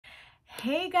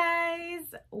Hey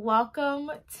guys, welcome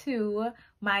to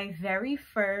my very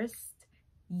first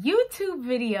YouTube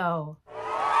video.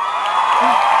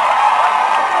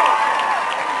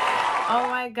 Oh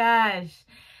my gosh.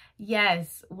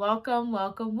 Yes, welcome.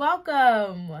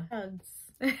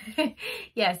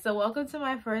 Yes, so welcome to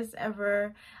my first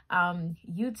ever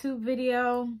YouTube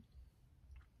video.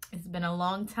 It's been a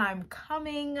long time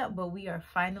coming, but we are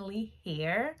finally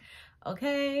here.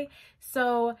 Okay,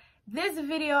 so this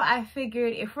video, I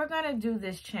figured if we're gonna do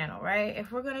this channel, right,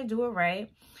 if we're gonna do it right,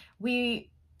 we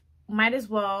might as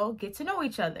well get to know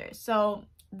each other. So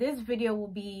this video will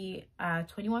be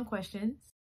 21 questions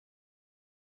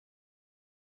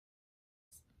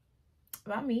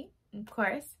about me, of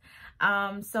course.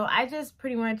 So I just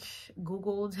pretty much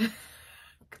Googled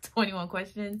 21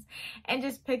 questions and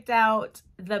just picked out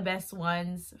the best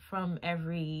ones from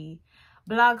every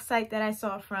blog site that I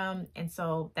saw from, and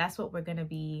so that's what we're gonna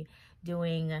be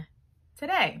doing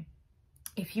today.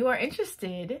 If you are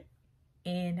interested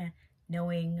in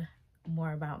knowing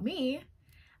more about me,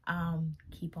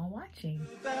 keep on watching.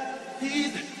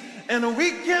 And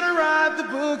we can ride the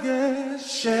boogie,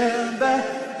 share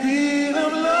that beat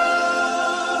of love.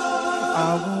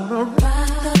 I wanna ride.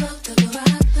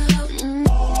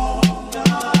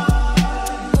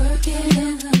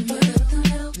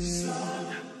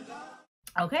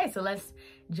 Okay, so let's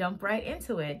jump right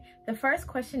into it. The first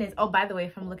question is, oh, by the way,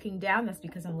 if I'm looking down, that's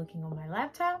because I'm looking on my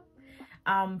laptop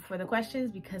for the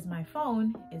questions, because my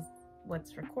phone is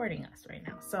what's recording us right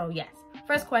now. So yes,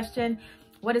 first question,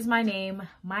 what is my name?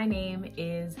 My name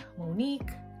is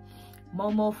Monique,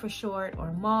 Momo for short,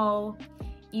 or Mo.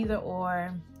 Either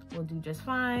or will do just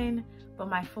fine, but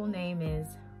my full name is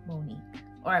Monique,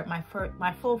 or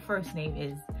my full first name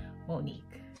is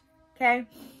Monique. Okay.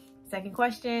 Second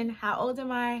question, how old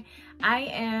am I? I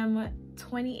am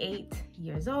 28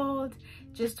 years old,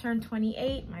 just turned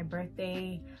 28. My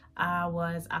birthday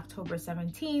was October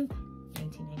 17th,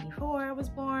 1994. I was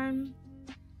born.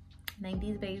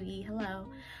 90s baby,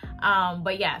 hello.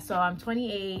 But yeah, so I'm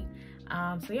 28.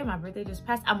 So yeah, my birthday just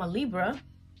passed. I'm a Libra.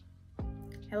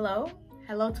 Hello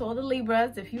to all the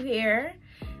Libras. If you hear,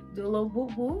 do a little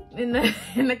whoop whoop in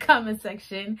the comment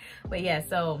section. But yeah,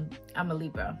 so I'm a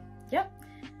Libra. Yep.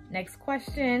 Next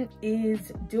question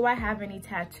is, do I have any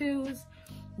tattoos?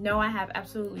 No, I have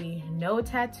absolutely no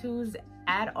tattoos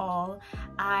at all.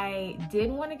 I did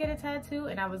want to get a tattoo,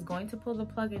 and I was going to pull the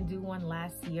plug and do one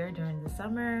last year during the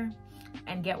summer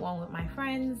and get one with my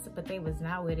friends, but they was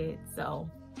not with it, so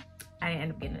I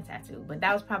ended up getting a tattoo. But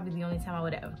that was probably the only time I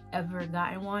would have ever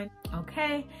gotten one.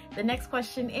 Okay, the next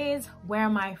question is, where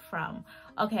am I from?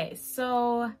 Okay,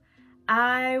 so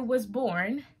I was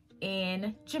born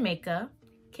in Jamaica,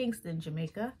 Kingston,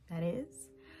 Jamaica, that is.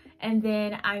 And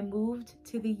then I moved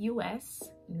to the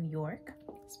US, New York,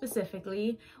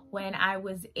 specifically, when I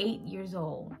was 8 years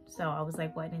old. So I was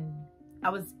like, what, I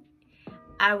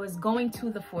was going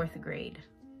to the 4th grade.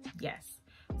 Yes.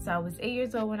 So I was 8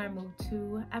 years old when I moved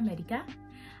to America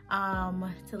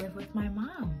to live with my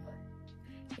mom.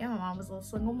 Yeah, my mom was a little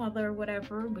single mother or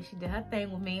whatever, but she did her thing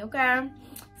with me, okay?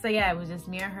 So yeah, it was just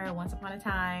me and her once upon a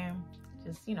time,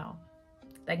 just, you know,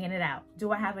 thugging it out.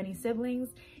 Do I have any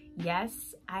siblings?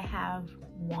 Yes, I have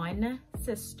one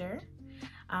sister,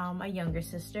 a younger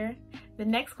sister. The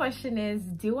next question is,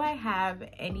 do I have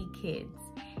any kids?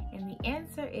 And the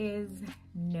answer is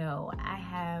no. I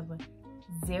have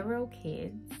 0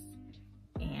 kids,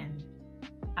 and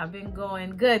I've been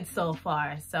going good so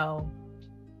far, so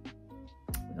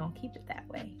we're gonna keep it that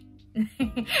way.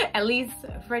 At least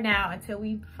for now, until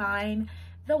we find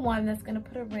the one that's gonna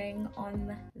put a ring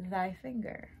on thy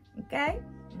finger. Okay,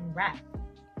 right.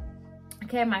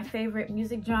 Okay, my favorite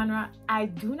music genre. I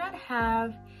do not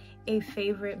have a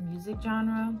favorite music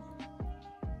genre.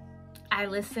 I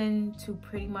listen to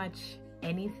pretty much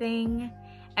anything,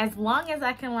 as long as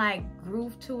I can like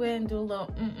groove to it and do a little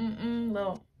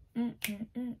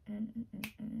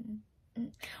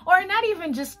or not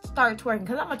even just start twerking,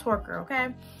 because I'm a twerker,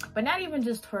 okay? But not even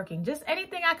just twerking, just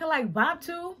anything I can like bop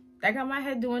to. I got my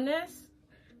head doing this.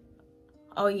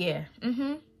 Oh yeah,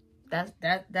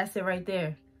 that's it right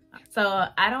there. So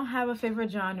I don't have a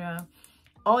favorite genre.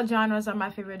 All genres are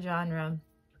my favorite genre.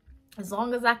 As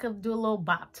long as I could do a little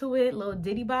bop to it, a little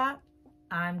diddy bop,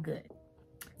 I'm good.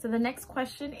 So the next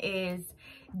question is,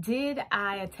 did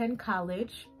I attend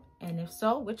college? And if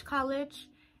so, which college?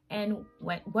 And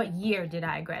what year did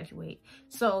I graduate?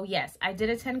 So yes, I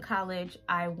did attend college.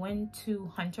 I went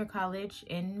to Hunter College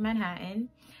in Manhattan.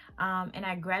 And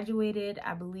I graduated,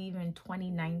 I believe, in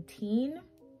 2019.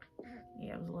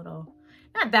 Yeah, it was a little,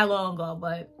 not that long ago,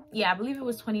 but yeah, I believe it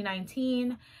was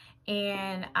 2019.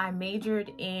 and I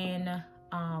majored in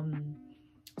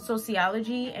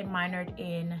sociology and minored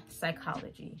in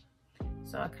psychology.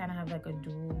 So I kind of have like a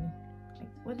dual, like,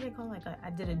 what do they call it? Like I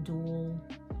did a dual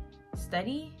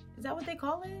study. Is that what they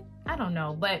call it? I don't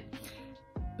know, but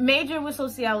major with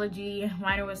sociology,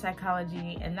 minor with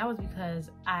psychology, and that was because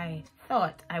I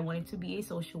thought I wanted to be a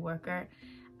social worker.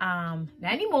 Not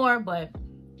anymore, but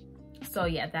so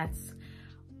yeah,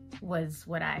 was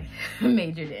what I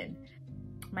majored in.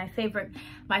 My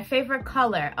favorite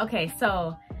color. Okay,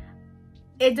 so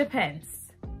it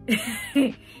depends.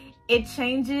 It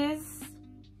changes.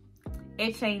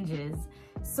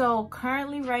 So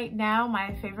currently right now,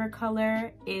 my favorite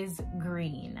color is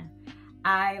green.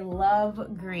 I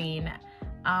love green.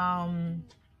 I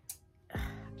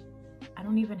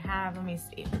don't even have, let me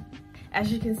see.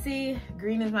 As you can see,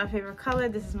 green is my favorite color.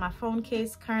 This is my phone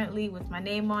case currently with my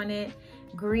name on it.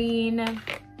 Green.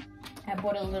 I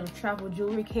bought a little travel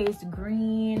jewelry case,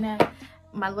 green.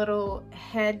 My little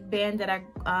headband that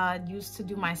I used to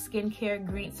do my skincare,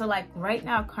 green. So like right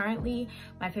now, currently,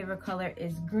 my favorite color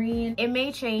is green. It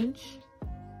may change.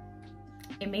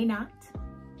 It may not.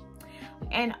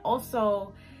 And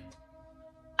also,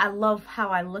 I love how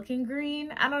I look in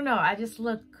green. I don't know, I just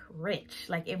look rich.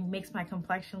 Like it makes my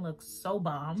complexion look so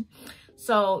bomb.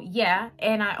 So yeah,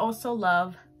 and I also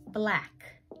love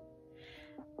black.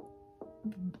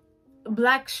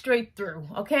 Black straight through,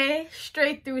 okay?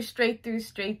 Straight through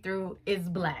is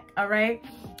black, all right?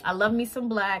 I love me some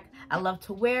black. I love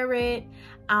to wear it.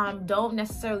 Don't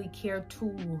necessarily care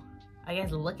to, I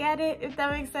guess, look at it, if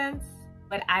that makes sense.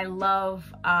 But I love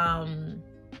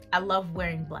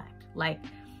wearing black. Like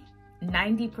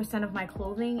 90% of my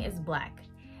clothing is black.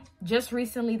 Just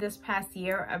recently, this past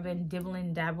year, I've been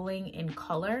dabbling in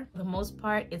color. For the most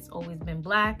part, it's always been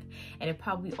black, and it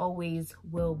probably always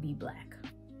will be black.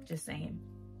 Just saying.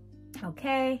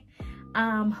 Okay,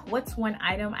 what's one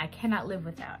item I cannot live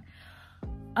without?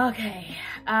 Okay,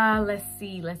 let's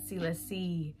see.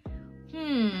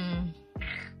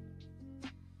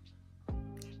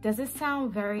 Does it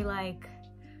sound very like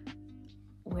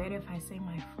weird if I say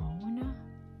my phone?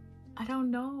 I don't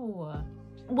know.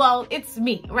 Well, it's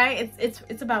me, right?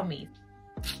 It's about me.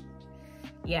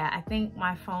 Yeah, I think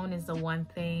my phone is the one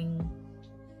thing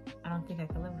I don't think I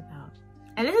could live without.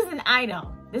 And this is an item.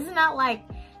 This is not like,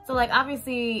 so like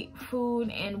obviously food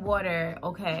and water,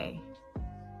 okay.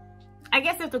 I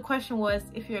guess if the question was,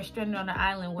 if you're stranded on an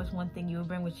island, what's one thing you would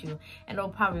bring with you? And it'll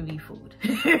probably be food.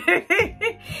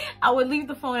 I would leave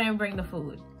the phone and bring the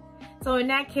food. So in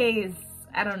that case,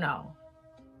 I don't know.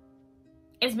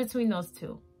 It's between those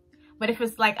two. But if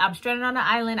it's like I'm stranded on an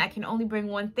island, I can only bring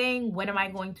one thing. What am I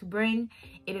going to bring?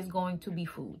 It is going to be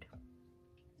food.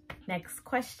 Next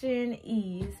question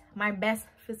is my best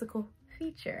physical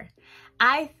feature.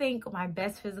 I think my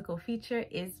best physical feature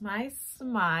is my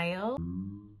smile.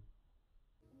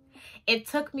 It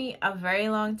took me a very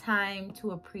long time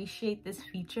to appreciate this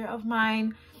feature of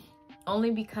mine,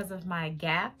 only because of my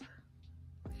gap.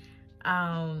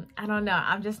 I don't know.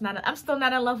 I'm still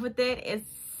not in love with it. It's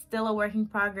still a work in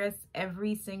progress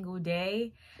every single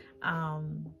day.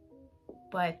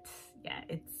 But yeah,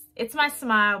 it's my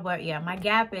smile, but yeah, my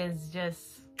gap is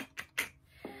just,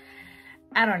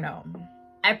 I don't know.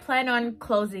 I plan on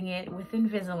closing it with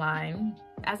Invisalign.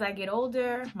 As I get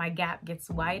older, my gap gets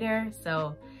wider,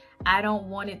 so I don't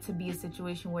want it to be a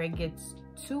situation where it gets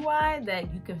too wide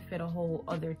that you can fit a whole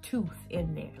other tooth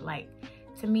in there. Like,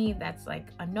 to me, that's like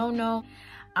a no-no.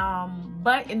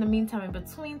 But in the meantime, in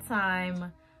between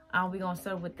time, we're gonna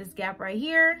start with this gap right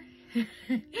here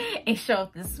and show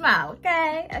off the smile,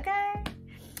 okay?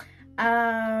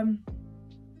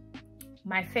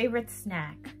 My favorite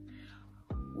snack.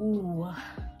 Ooh,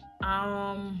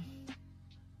 I'm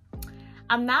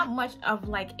not much of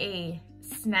like a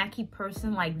snacky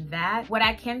person like that. What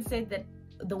I can say that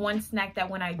the one snack that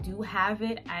when I do have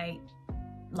it, I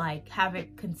like have it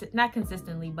not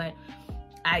consistently, but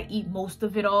I eat most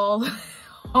of it all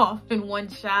off in one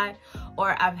shot,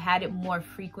 or I've had it more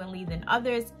frequently than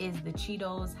others, is the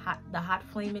Cheetos, the hot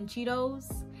flaming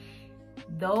Cheetos.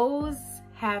 Those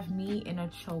have me in a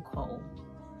chokehold.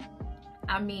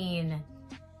 I mean,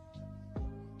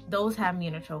 those have me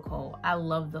in a chokehold. I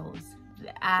love those.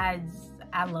 I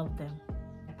love them.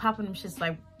 Popping them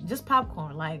just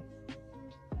popcorn, like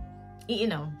eating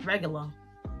them regular.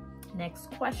 Next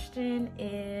question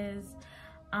is,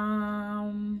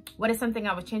 what is something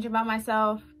I would change about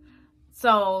myself?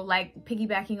 So like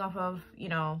piggybacking off of, you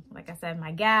know, like I said,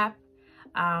 my gap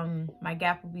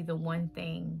would be the one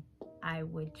thing I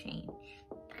would change.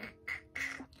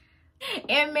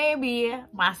 It may be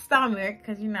my stomach,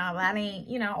 because, you know, that ain't,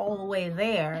 you know, all the way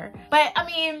there. But, I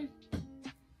mean,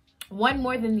 one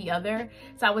more than the other.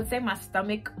 So I would say my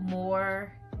stomach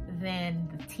more than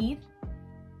the teeth.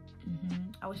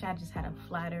 I wish I just had a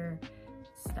flatter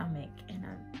stomach and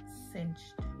a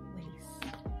cinched waist.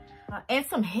 And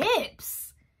some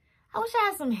hips. I wish I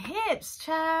had some hips,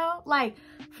 child. Like,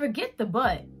 forget the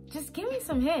butt. Just give me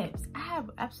some hips. I have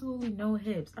absolutely no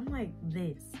hips. I'm like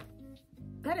this.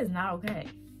 That is not okay.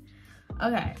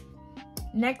 Okay.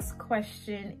 Next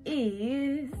question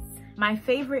is my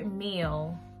favorite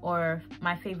meal, or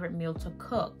my favorite meal to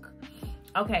cook.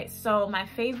 Okay, so my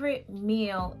favorite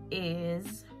meal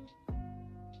is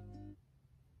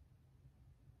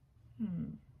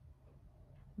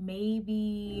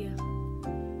maybe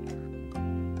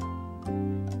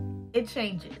it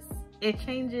changes. It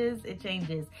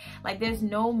changes. Like, there's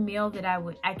no meal that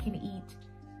I can eat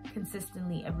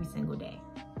consistently every single day.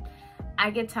 I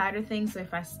get tired of things, so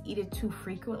if I eat it too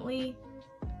frequently,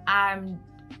 I'm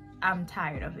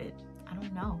tired of it. I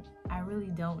don't know. I really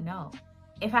don't know.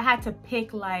 If I had to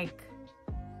pick like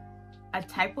a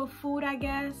type of food, I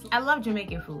guess. I love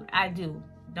Jamaican food. I do.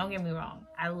 Don't get me wrong.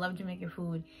 I love Jamaican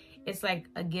food. It's like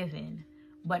a given.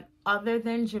 But other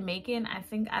than Jamaican, I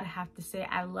think I'd have to say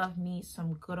I love me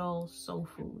some good old soul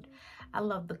food. I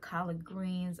love the collard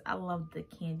greens. I love the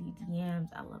candied yams.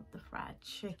 I love the fried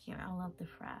chicken. I love the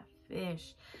fried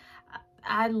fish.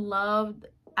 I love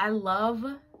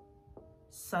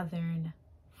Southern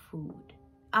food.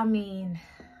 I mean,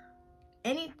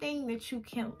 anything that you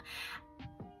can...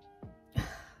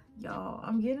 Y'all,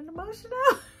 I'm getting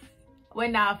emotional.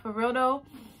 Wait, nah, for real though,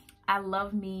 I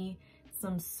love me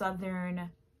some Southern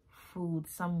food,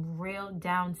 some real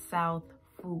down south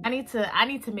food. I need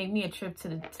to make me a trip to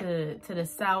the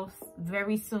South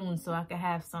very soon so I can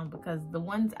have some, because the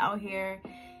ones out here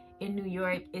in New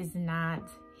York is not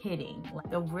hitting. Like,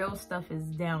 the real stuff is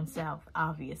down south,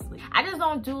 obviously. I just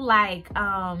don't do like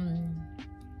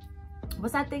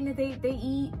what's that thing that they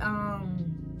eat?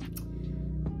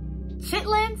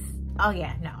 Chitlins? Oh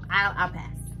yeah, no, I'll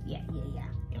pass. Yeah.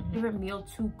 Favorite meal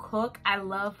to cook? I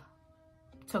love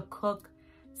to cook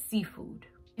seafood.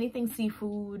 Anything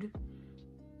seafood,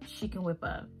 she can whip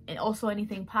up. And also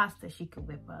anything pasta, she can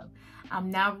whip up. I'm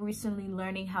now recently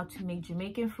learning how to make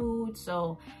Jamaican food,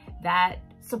 so that,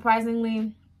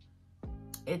 surprisingly,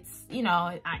 it's, you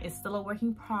know, it's still a work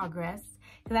in progress,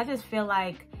 because I just feel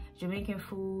like Jamaican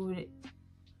food,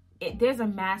 there's a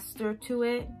master to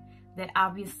it that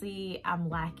obviously I'm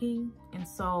lacking, and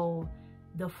so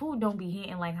the food don't be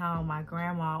hitting like how my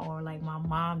grandma or like my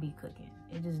mom be cooking.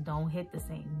 It just don't hit the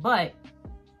same. But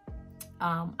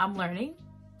I'm learning,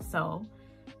 so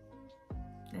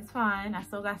it's fine. I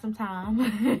still got some time.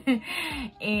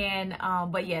 And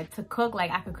but yeah, to cook,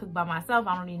 like, I could cook by myself.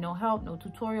 I don't need no help, no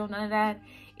tutorial, none of that.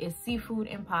 It's seafood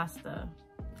and pasta,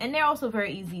 and they're also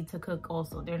very easy to cook.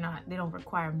 Also, they don't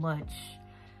require much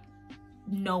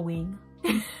knowing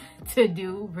to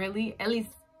do, really. At least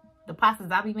the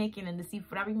pastas I be making and the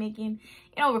seafood I be making,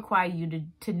 it don't require you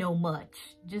to know much,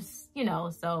 just, you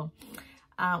know, so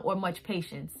or much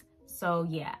patience. So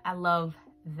yeah, I love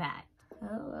that.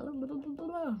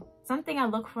 Something I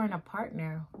look for in a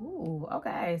partner. Ooh,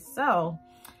 okay. So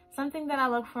something that I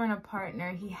look for in a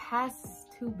partner, he has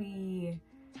to be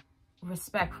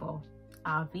respectful,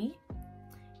 Avi.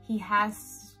 He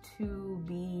has to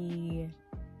be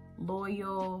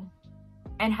loyal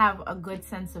and have a good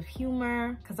sense of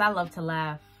humor, because I love to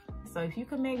laugh. So if you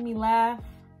can make me laugh,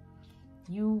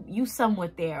 you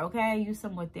somewhat there, okay? You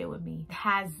somewhat there with me.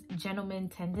 Has gentleman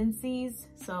tendencies,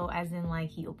 so as in like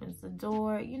he opens the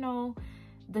door, you know,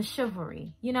 the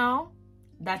chivalry, you know,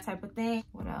 that type of thing.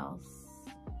 What else?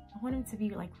 I want him to be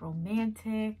like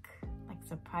romantic, like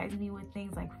surprise me with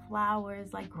things like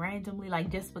flowers, like randomly,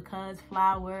 like just because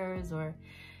flowers, or,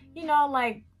 you know,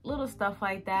 like little stuff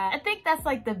like that. I think that's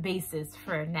like the basis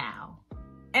for now.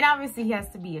 And obviously he has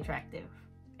to be attractive.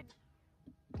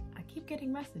 I keep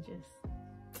getting messages.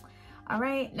 All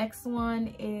right, next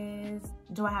one is,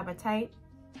 do I have a type?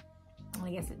 I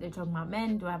guess they're talking about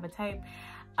men. Do I have a type?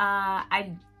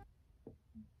 I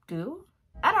do.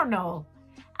 I don't know.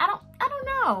 I don't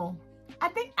know. I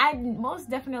think I most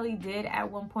definitely did at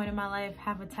one point in my life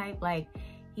have a type. Like,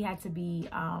 he had to be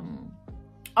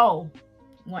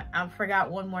I forgot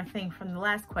one more thing from the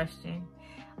last question.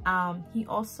 He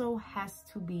also has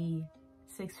to be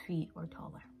 6 feet or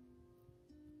taller.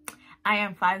 I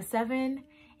am 5'7",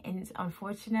 and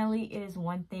unfortunately, it is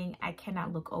one thing I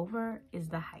cannot look over, is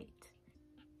the height.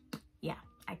 Yeah,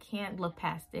 I can't look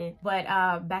past it. But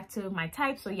back to my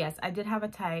type. So yes, I did have a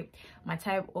type. My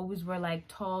type always were like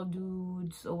tall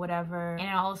dudes or whatever. And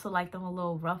I also like them a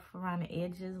little rough around the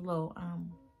edges, a little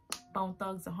Bone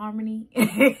Thugs and Harmony.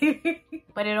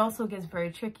 But it also gets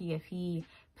very tricky if he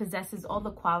possesses all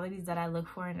the qualities that I look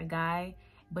for in a guy,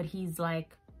 but he's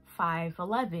like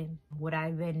 5'11". Would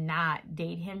I then not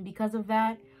date him because of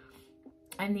that?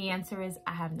 And the answer is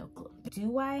I have no clue.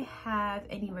 Do I have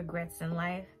any regrets in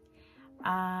life?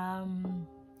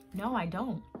 No, I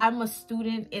don't. I'm a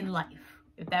student in life,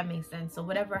 if that makes sense. So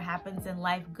whatever happens in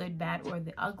life, good, bad, or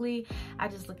the ugly, I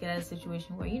just look at it as a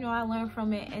situation where, you know, I learned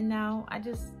from it and now I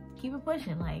just keep it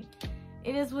pushing. Like,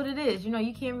 it is what it is. You know,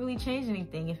 you can't really change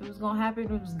anything. If it was gonna happen,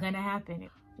 it was gonna happen.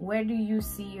 Where do you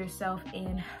see yourself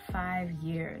in 5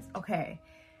 years? Okay,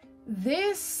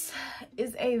 this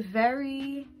is a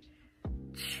very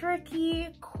tricky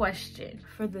question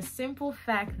for the simple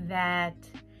fact that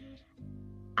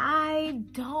I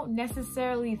don't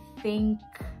necessarily think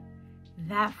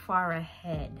that far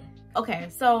ahead. Okay,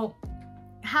 so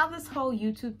how this whole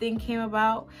YouTube thing came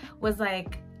about was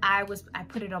like, I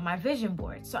put it on my vision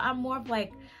board. So I'm more of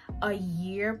like a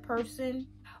year person,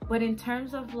 but in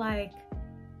terms of like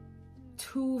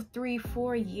 2, 3,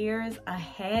 4 years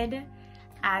ahead,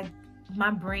 my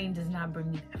brain does not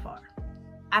bring me that far.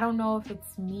 I don't know if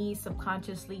it's me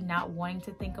subconsciously not wanting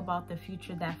to think about the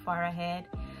future that far ahead,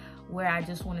 where I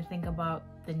just want to think about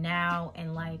the now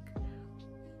and like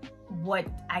what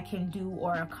I can do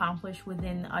or accomplish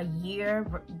within a year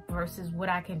versus what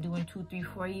I can do in 2, 3,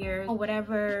 4 years.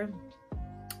 Whatever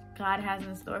God has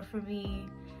in store for me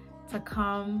to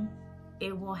come,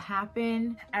 it will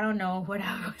happen. I don't know what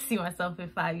I will see myself in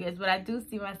 5 years, but I do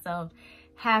see myself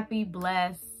happy,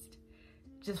 blessed,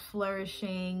 just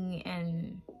flourishing.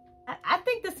 And I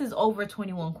think this is over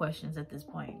 21 questions at this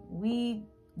point.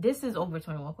 This is over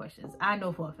 21 questions. I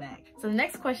know for a fact. So the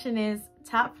next question is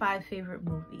top 5 favorite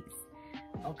movies.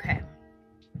 Okay.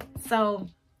 So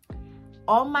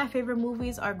all my favorite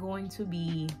movies are going to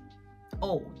be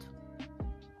old.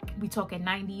 We talking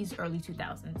 90s, early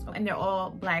 2000s. And they're all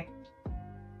black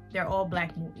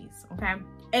movies, okay?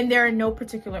 And they're in no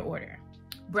particular order.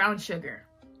 Brown Sugar,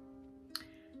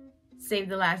 Save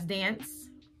the Last Dance,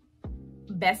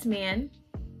 Best Man,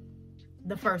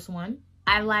 the first one.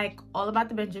 I like All About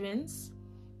the Benjamins,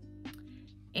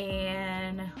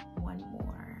 and one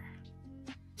more.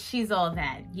 She's All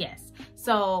That, yes.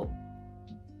 So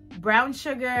Brown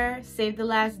Sugar, Save the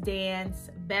Last Dance,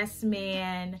 Best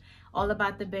Man, All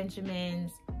About the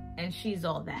Benjamins, and She's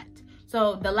All That.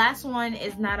 So the last one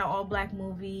is not an all black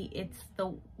movie. It's the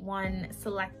one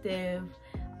selective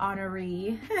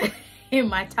honoree in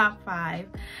my top 5.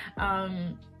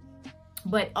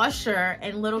 But Usher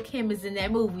and Lil' Kim is in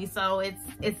that movie, so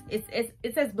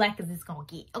it's as black as it's gonna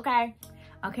get.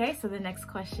 Okay, so the next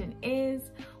question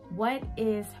is, what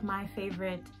is my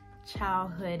favorite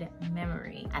childhood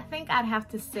memory? I think I'd have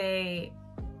to say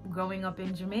growing up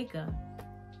in Jamaica.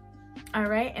 All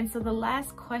right, and so the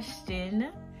last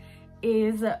question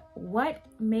is, what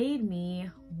made me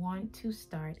want to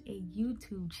start a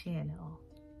YouTube channel?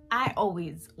 I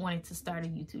always wanted to start a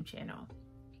YouTube channel.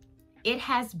 It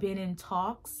has been in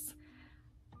talks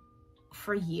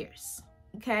for years,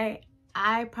 okay?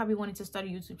 I probably wanted to start a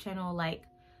YouTube channel like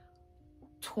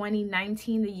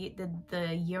 2019,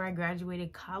 the year I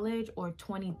graduated college, or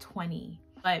 2020.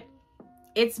 But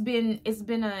it's been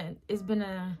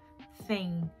a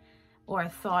thing or a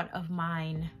thought of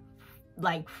mine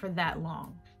like for that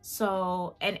long.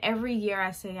 So, and every year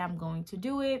I say I'm going to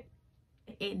do it,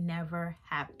 it never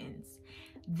happens.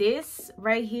 This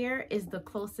right here is the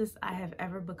closest I have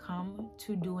ever become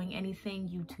to doing anything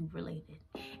YouTube related.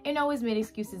 And always made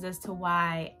excuses as to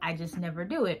why I just never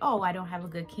do it. Oh, I don't have a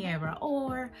good camera,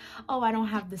 or oh, I don't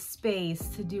have the space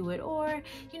to do it, or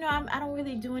you know, I don't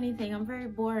really do anything. I'm very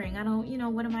boring. I don't, you know,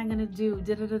 what am I gonna do?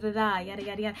 Da da da da da, yada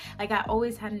yada yada. Like, I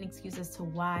always had an excuse as to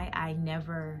why I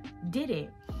never did it.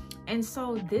 And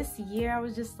so this year I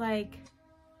was just like,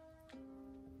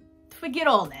 forget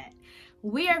all that.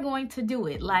 We are going to do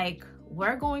it. Like,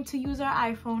 we're going to use our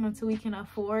iPhone until we can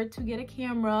afford to get a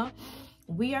camera.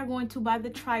 We are going to buy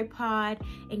the tripod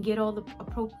and get all the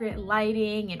appropriate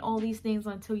lighting and all these things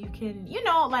until you can, you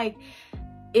know, like,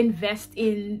 invest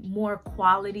in more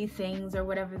quality things or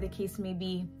whatever the case may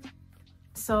be.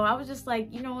 So I was just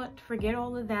like, you know what, forget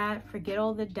all of that, forget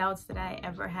all the doubts that I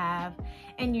ever have,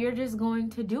 and you're just going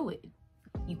to do it.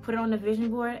 You put it on the vision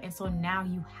board, and so now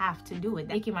you have to do it.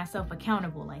 Making myself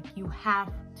accountable, like, you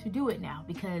have to do it now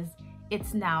because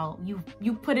it's now,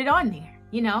 you put it on there,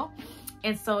 you know?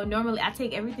 And so normally I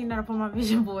take everything that I put on my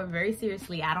vision board very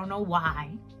seriously. I don't know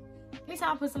why.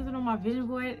 anytime I put something on my vision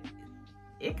board,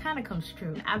 it kind of comes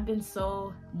true. I've been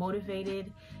so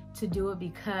motivated to do it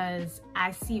because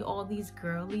I see all these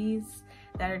girlies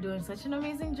that are doing such an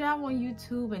amazing job on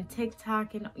YouTube and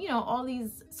TikTok and, you know, all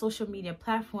these social media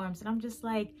platforms. And I'm just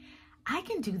like, I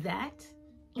can do that.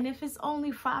 And if it's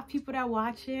only 5 people that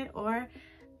watch it or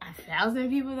 1,000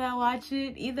 people that watch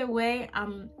it, either way,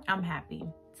 I'm happy.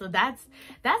 So that's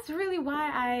really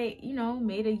why I, you know,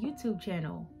 made a YouTube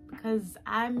channel, because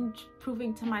I'm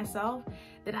proving to myself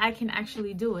that I can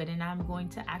actually do it, and I'm going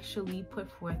to actually put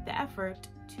forth the effort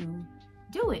to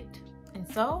do it. And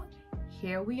so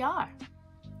here we are.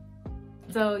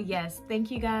 So yes,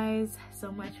 thank you guys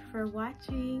so much for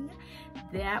watching.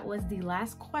 That was the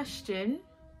last question.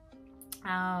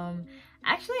 I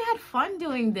actually had fun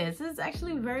doing this. It's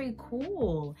actually very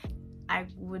cool. I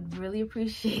would really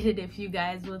appreciate it if you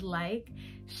guys would like,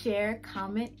 share,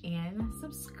 comment, and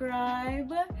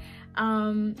subscribe.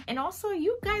 And also,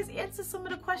 you guys answer some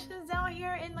of the questions down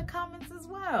here in the comments as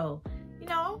well. You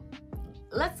know,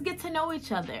 let's get to know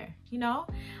each other, you know?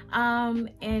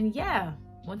 And yeah,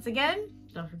 once again,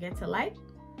 don't forget to like,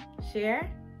 share,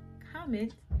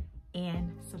 comment,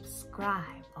 and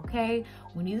subscribe, okay?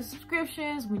 We need the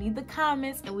subscriptions, we need the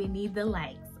comments, and we need the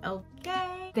likes,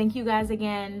 okay? Thank you guys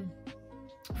again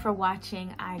for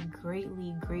watching. I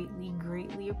greatly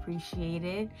appreciate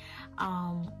it.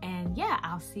 And yeah,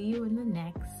 I'll see you in the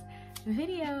next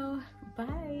video.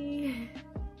 Bye.